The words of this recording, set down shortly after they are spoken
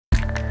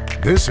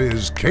This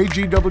is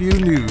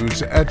KGW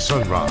News at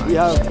Sunrise. We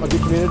have a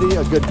good community,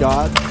 a good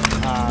God.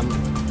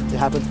 It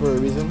happened for a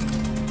reason.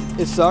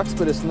 It sucks,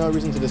 but it's no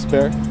reason to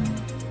despair.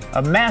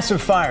 A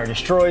massive fire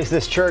destroys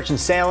this church in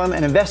Salem,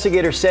 and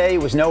investigators say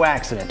it was no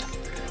accident.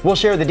 We'll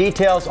share the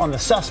details on the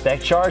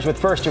suspect charged with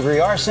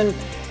first-degree arson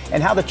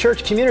and how the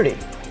church community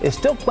is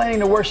still planning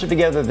to worship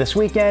together this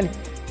weekend,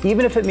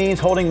 even if it means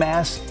holding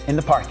Mass in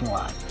the parking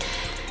lot.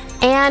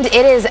 And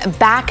it is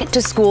back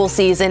to school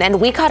season, and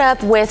we caught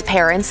up with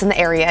parents in the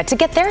area to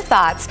get their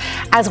thoughts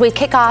as we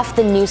kick off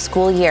the new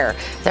school year,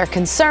 their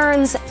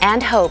concerns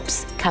and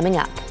hopes coming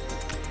up.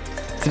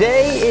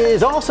 Today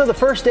is also the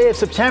first day of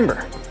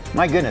September.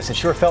 My goodness, it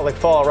sure felt like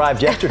fall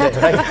arrived yesterday,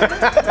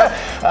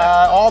 right?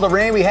 All the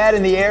rain we had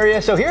in the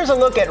area. So here's a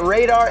look at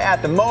radar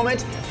at the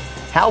moment.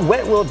 How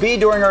wet will it be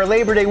during our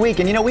Labor Day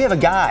weekend? You know, we have a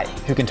guy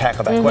who can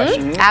tackle that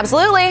question.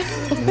 Absolutely.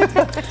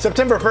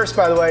 September 1st,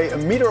 by the way, a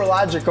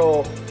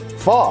meteorological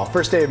fall.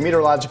 First day of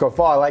meteorological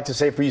fall. I like to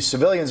say for you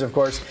civilians, of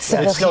course,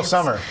 it's still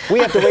summer. We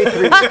have to wait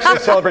 3 weeks to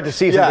celebrate the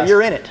season, but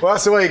you're in it. Well,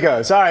 that's the way it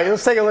goes. All right,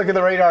 let's take a look at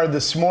the radar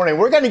this morning.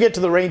 We're going to get to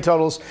the rain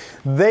totals.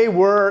 They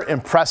were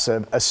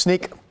impressive. A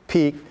sneak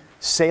peek.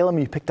 Salem,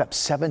 you picked up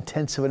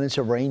 7/10 of an inch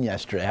of rain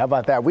yesterday. How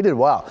about that? We did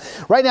well.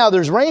 Right now,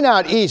 there's rain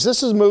out east.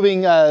 This is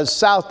moving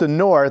south to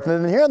north.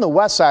 And then here on the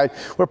west side,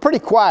 we're pretty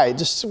quiet.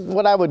 Just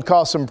what I would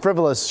call some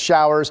frivolous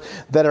showers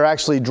that are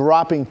actually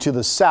dropping to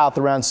the south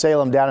around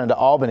Salem down into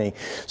Albany.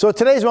 So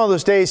today's one of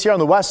those days here on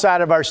the west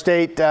side of our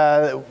state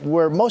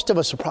where most of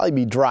us will probably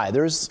be dry.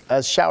 There's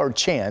a shower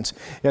chance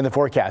in the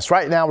forecast.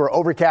 Right now, we're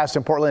overcast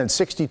in Portland at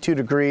 62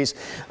 degrees.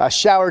 A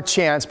shower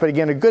chance, but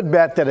again, a good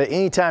bet that at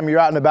any time you're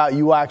out and about,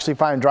 you will actually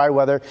find dry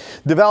weather.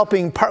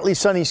 Developing partly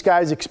sunny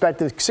skies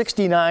expected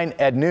 69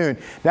 at noon.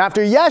 Now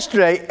after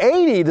yesterday,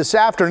 80 this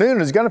afternoon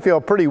is going to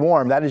feel pretty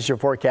warm. That is your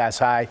forecast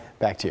high.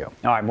 Back to you.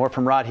 All right, more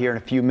from Rod here in a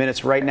few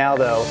minutes. Right now,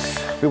 though,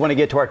 we want to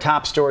get to our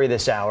top story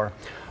this hour.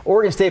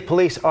 Oregon State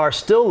Police are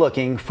still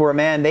looking for a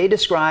man they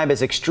describe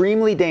as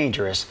extremely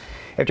dangerous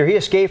after he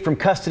escaped from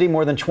custody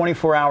more than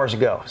 24 hours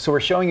ago. So we're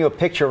showing you a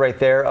picture right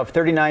there of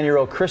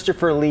 39-year-old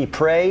Christopher Lee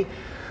Prey,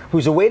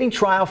 who's awaiting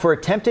trial for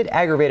attempted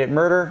aggravated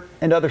murder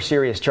and other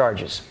serious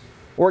charges.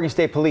 Oregon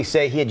State Police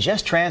say he had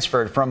just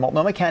transferred from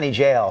Multnomah County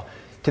Jail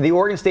to the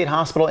Oregon State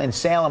Hospital in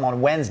Salem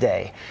on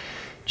Wednesday.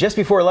 Just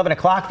before 11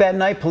 o'clock that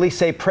night, police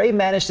say Prey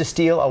managed to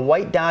steal a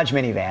white Dodge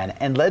minivan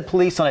and led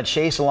police on a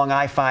chase along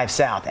I-5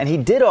 South. And he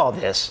did all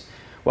this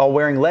while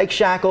wearing leg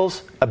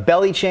shackles, a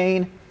belly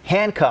chain,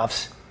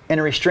 handcuffs, and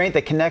a restraint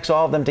that connects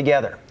all of them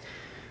together.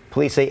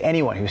 Police say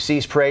anyone who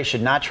sees Prey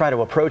should not try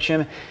to approach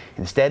him.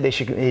 Instead, they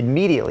should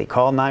immediately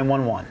call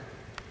 911.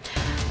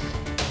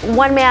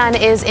 One man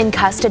is in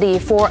custody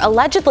for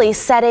allegedly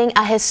setting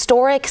a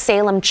historic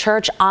Salem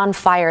church on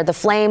fire. The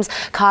flames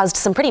caused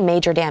some pretty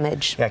major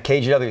damage. Yeah,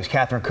 KGW's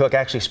Catherine Cook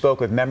actually spoke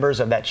with members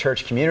of that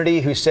church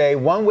community who say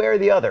one way or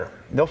the other,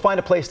 they'll find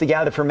a place to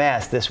gather for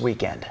Mass this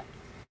weekend.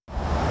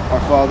 Our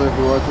Father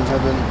who art in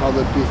heaven,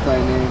 hallowed be thy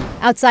name.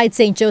 Outside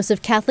St.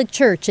 Joseph Catholic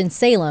Church in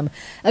Salem,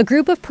 a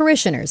group of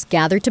parishioners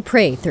gathered to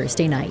pray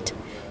Thursday night.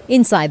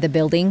 Inside the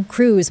building,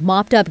 crews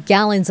mopped up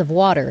gallons of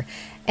water,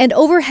 and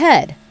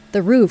overhead,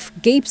 the roof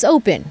gapes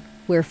open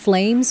where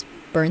flames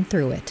burned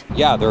through it.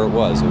 Yeah, there it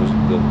was. The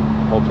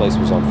whole place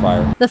was on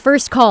fire. The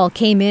first call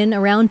came in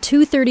around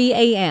 2:30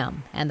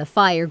 a.m. and the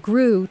fire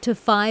grew to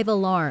 5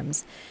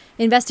 alarms.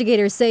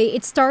 Investigators say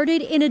it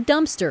started in a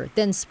dumpster,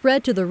 then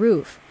spread to the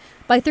roof.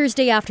 By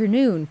Thursday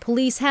afternoon,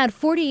 police had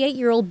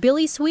 48-year-old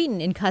Billy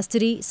Sweeten in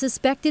custody,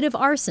 suspected of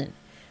arson.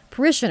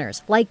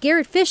 Parishioners, like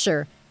Garrett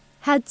Fisher,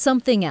 had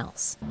something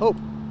else. Hope.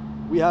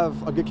 We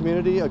have a good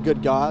community, a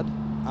good God.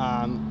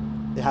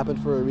 It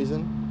happened for a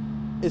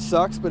reason. It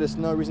sucks, but it's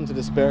no reason to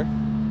despair.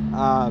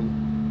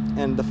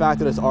 And the fact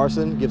that it's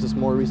arson gives us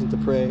more reason to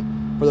pray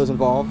for those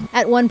involved.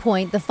 At one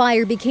point, the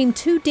fire became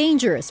too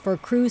dangerous for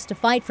crews to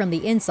fight from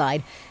the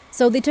inside,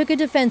 so they took a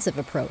defensive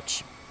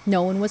approach.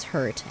 No one was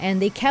hurt,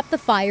 and they kept the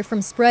fire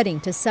from spreading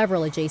to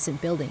several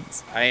adjacent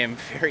buildings. I am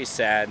very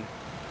sad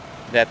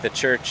that the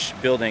church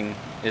building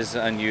is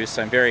unused.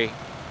 I'm very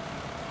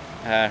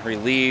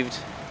relieved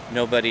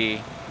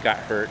nobody got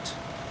hurt.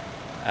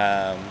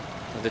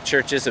 The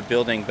church is a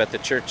building, but the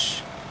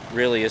church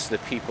really is the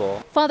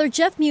people. Father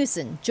Jeff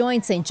Mewson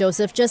joined St.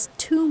 Joseph just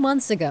 2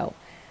 months ago.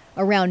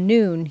 Around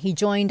noon, he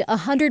joined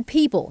 100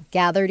 people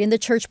gathered in the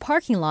church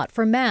parking lot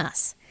for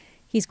Mass.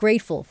 He's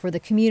grateful for the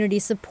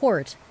community's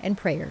support and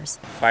prayers.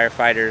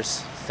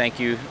 Firefighters, thank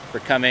you for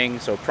coming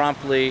so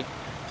promptly.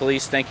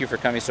 Police, thank you for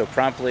coming so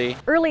promptly.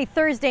 Early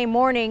Thursday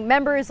morning,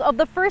 members of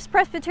the First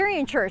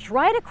Presbyterian Church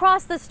right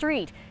across the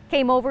street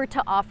came over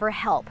to offer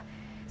help.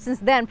 Since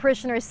then,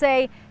 parishioners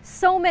say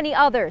so many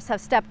others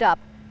have stepped up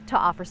to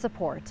offer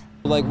support.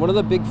 Like, one of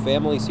the big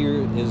families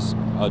here is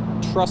a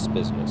truss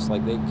business.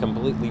 Like, they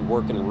completely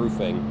work in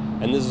roofing,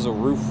 and this is a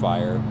roof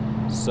fire,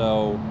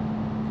 so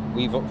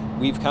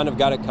we've kind of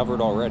got it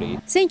covered already.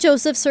 St.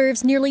 Joseph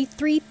serves nearly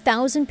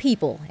 3,000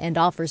 people and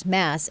offers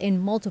Mass in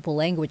multiple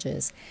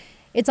languages.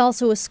 It's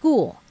also a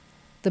school.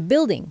 The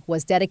building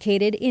was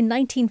dedicated in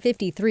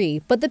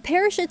 1953, but the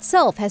parish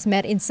itself has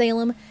met in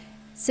Salem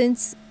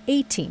since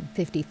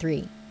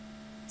 1853,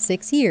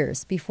 6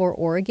 years before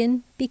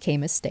Oregon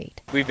became a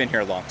state. We've been here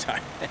a long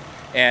time,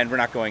 and we're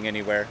not going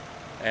anywhere.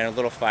 And a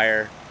little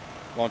fire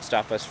won't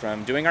stop us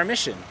from doing our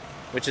mission,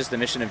 which is the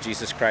mission of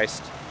Jesus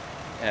Christ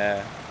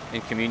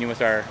in communion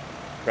with our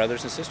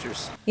brothers and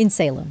sisters. In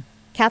Salem,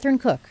 Catherine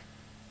Cook,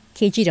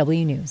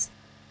 KGW News.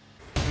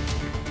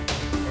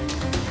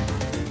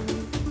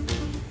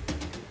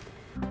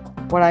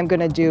 What I'm going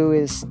to do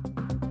is,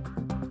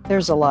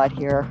 there's a lot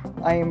here.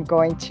 I am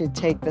going to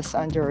take this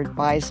under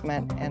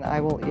advisement and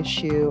I will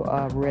issue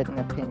a written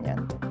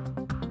opinion.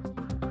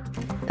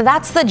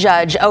 That's the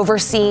judge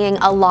overseeing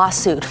a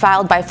lawsuit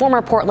filed by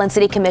former Portland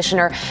City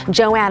Commissioner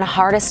Joanne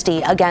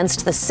Hardesty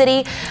against the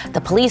city,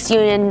 the police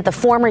union, the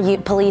former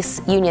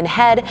police union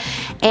head,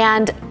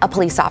 and a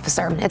police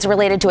officer. It's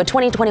related to a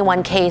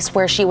 2021 case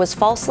where she was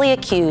falsely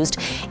accused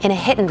in a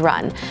hit and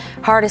run.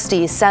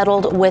 Hardesty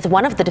settled with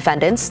one of the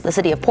defendants, the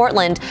city of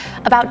Portland,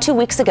 about 2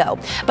 weeks ago.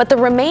 But the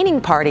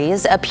remaining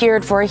parties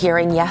appeared for a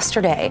hearing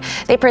yesterday.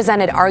 They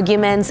presented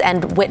arguments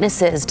and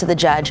witnesses to the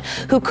judge,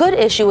 who could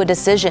issue a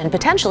decision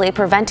potentially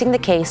preventing the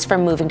case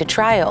from moving to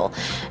trial.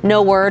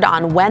 No word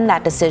on when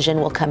that decision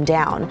will come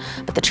down,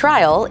 but the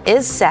trial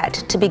is set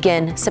to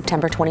begin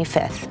September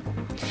 25th.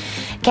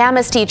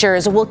 Camas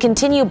teachers will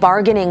continue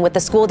bargaining with the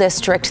school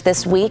district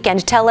this week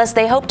and tell us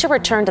they hope to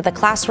return to the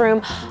classroom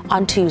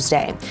on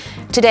Tuesday.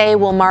 Today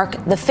will mark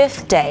the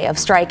 5th day of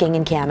striking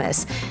in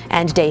Camas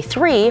and day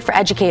 3 for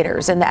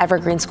educators in the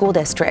Evergreen School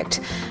District.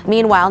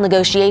 Meanwhile,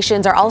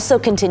 negotiations are also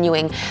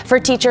continuing for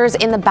teachers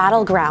in the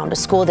Battleground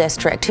School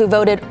District who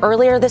voted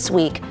earlier this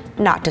week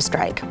not to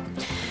strike.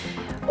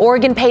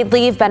 Oregon paid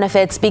leave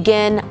benefits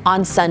begin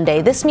on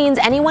Sunday. This means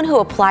anyone who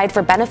applied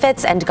for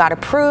benefits and got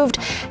approved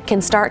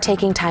can start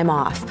taking time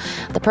off.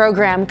 The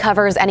program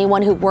covers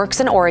anyone who works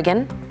in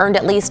Oregon, earned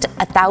at least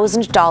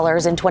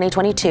 $1,000 in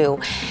 2022,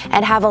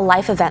 and have a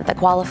life event that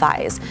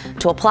qualifies.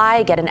 To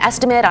apply, get an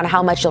estimate on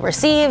how much you'll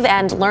receive,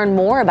 and learn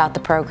more about the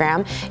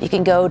program, you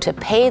can go to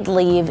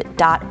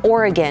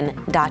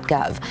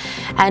paidleave.oregon.gov.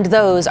 And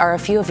those are a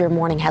few of your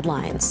morning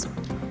headlines.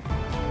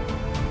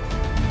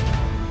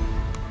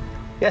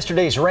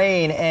 Yesterday's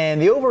rain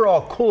and the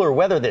overall cooler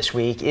weather this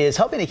week is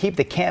helping to keep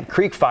the Camp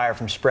Creek fire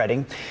from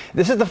spreading.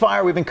 This is the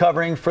fire we've been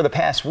covering for the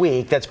past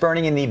week that's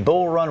burning in the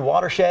Bull Run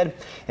watershed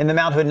in the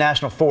Mount Hood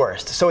National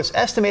Forest. So it's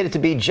estimated to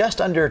be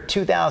just under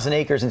 2,000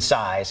 acres in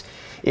size.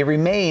 It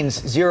remains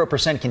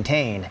 0%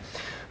 contained.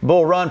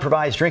 Bull Run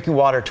provides drinking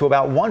water to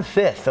about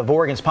 1/5 of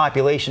Oregon's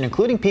population,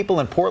 including people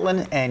in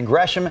Portland and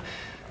Gresham.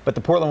 But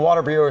the Portland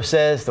Water Bureau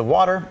says the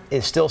water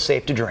is still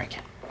safe to drink.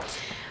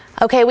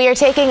 Okay, we are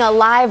taking a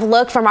live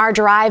look from our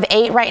Drive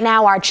 8 right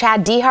now. Our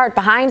Chad Dehart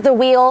behind the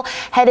wheel,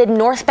 headed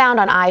northbound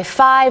on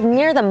I-5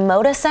 near the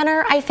Moda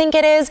Center, I think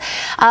it is.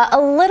 A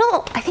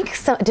little, I think,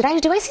 so, do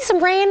I see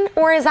some rain,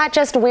 or is that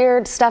just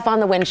weird stuff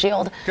on the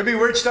windshield? Could be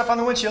weird stuff on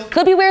the windshield.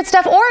 Could be weird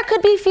stuff, or it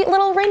could be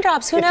little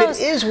raindrops. Who knows?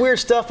 If it is weird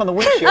stuff on the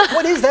windshield,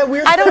 what is that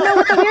weird stuff? I don't know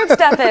what the weird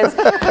stuff is.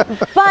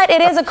 But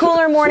it is a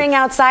cooler morning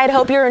outside.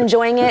 Hope you're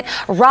enjoying it.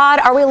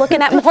 Rod, are we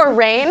looking at more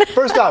rain?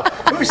 First off,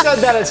 who said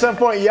that at some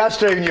point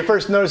yesterday when you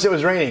first noticed it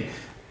was raining?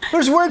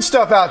 There's weird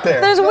stuff out there.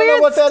 There's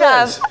weird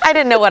stuff. I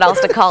didn't know what else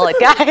to call it,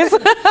 guys.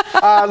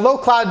 Low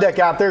cloud deck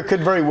out there.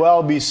 Could very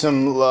well be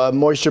some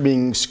moisture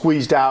being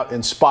squeezed out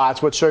in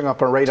spots. What's showing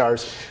up on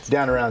radars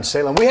down around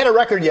Salem. We had a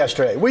record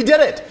yesterday. We did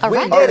it. A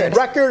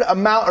record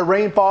amount of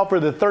rainfall for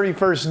the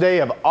 31st day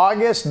of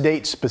August.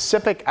 Date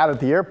specific out at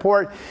the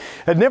airport.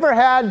 Had never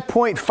had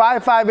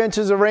 0.55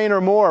 inches of rain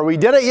or more. We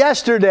did it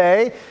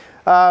yesterday.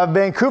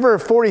 Vancouver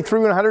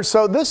 43,100.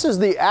 So this is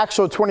the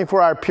actual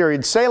 24-hour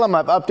period. Salem,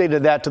 I've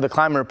updated that to the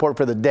climate report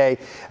for the day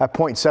at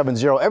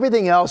 0.70.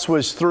 Everything else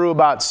was through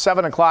about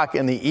 7 o'clock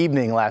in the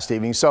evening last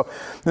evening. So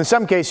in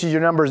some cases,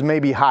 your numbers may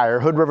be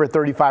higher. Hood River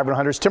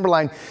 35,100.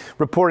 Timberline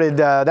reported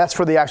that's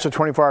for the actual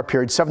 24-hour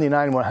period,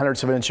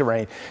 79/100ths of an inch of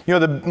rain. You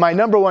know, my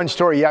number one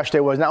story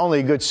yesterday was not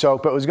only a good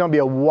soak, but it was going to be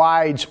a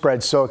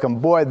widespread soak.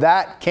 And boy,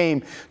 that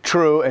came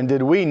true. And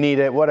did we need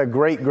it? What a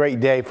great,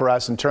 great day for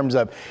us in terms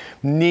of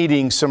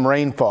needing some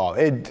rainfall.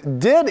 It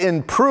did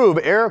improve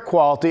air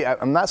quality.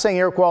 I'm not saying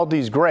air quality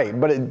is great,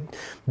 but it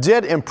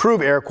did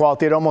improve air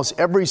quality at almost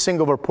every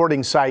single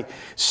reporting site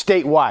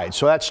statewide.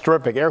 So that's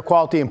terrific. Air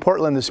quality in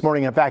Portland this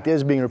morning, in fact,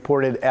 is being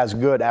reported as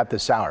good at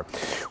this hour.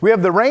 We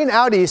have the rain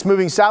out east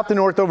moving south to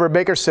north over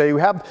Baker City.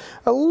 We have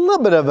a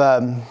little bit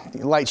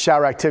of light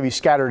shower activity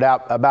scattered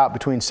out about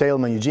between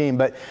Salem and Eugene,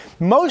 but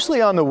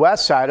mostly on the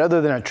west side,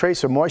 other than a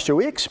trace of moisture,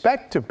 we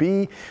expect to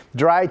be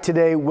dry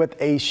today with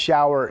a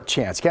shower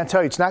chance. Can't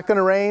tell you it's not going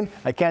to rain.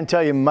 I can't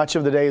tell you much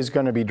of the day is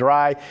going to be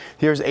dry.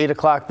 Here's 8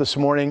 o'clock this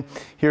morning.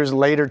 Here's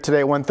later today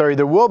at 1:30.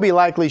 There will be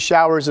likely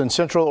showers in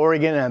central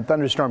Oregon and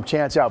thunderstorm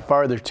chance out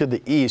farther to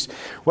the east.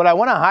 What I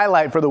want to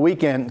highlight for the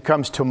weekend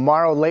comes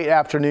tomorrow late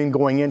afternoon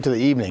going into the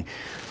evening.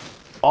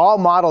 All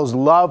models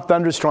love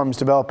thunderstorms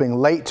developing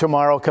late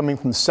tomorrow, coming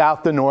from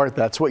south to north.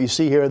 That's what you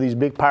see here, these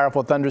big,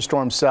 powerful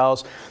thunderstorm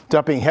cells,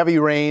 dumping heavy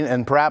rain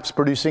and perhaps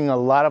producing a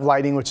lot of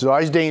lightning, which is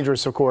always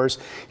dangerous, of course.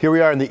 Here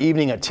we are in the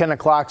evening at 10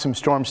 o'clock, some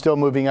storms still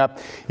moving up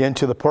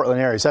into the Portland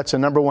areas. That's the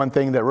number one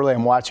thing that really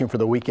I'm watching for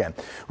the weekend.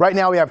 Right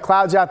now we have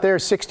clouds out there,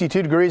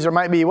 62 degrees. There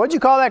might be, what'd you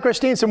call that,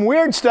 Christine? Some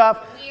weird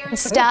stuff. Weird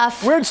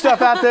stuff. Weird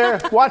stuff out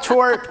there. Watch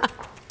for it.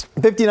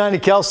 59 in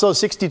Kelso,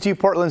 62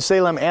 Portland,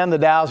 Salem, and the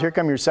Dalles. Here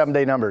come your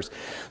 7-day numbers.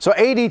 So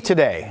 80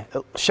 today.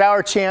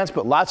 Shower chance,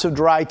 but lots of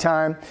dry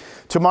time.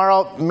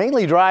 Tomorrow,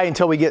 mainly dry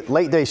until we get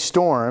late day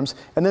storms.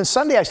 And then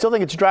Sunday, I still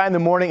think it's dry in the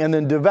morning and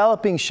then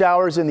developing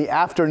showers in the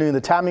afternoon.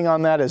 The timing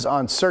on that is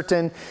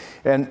uncertain.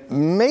 And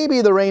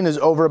maybe the rain is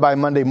over by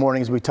Monday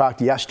morning, as we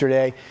talked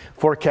yesterday.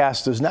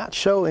 Forecast does not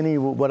show any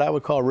what I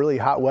would call really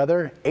hot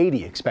weather.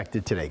 80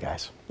 expected today,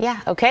 guys. Yeah,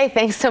 okay.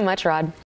 Thanks so much, Rod.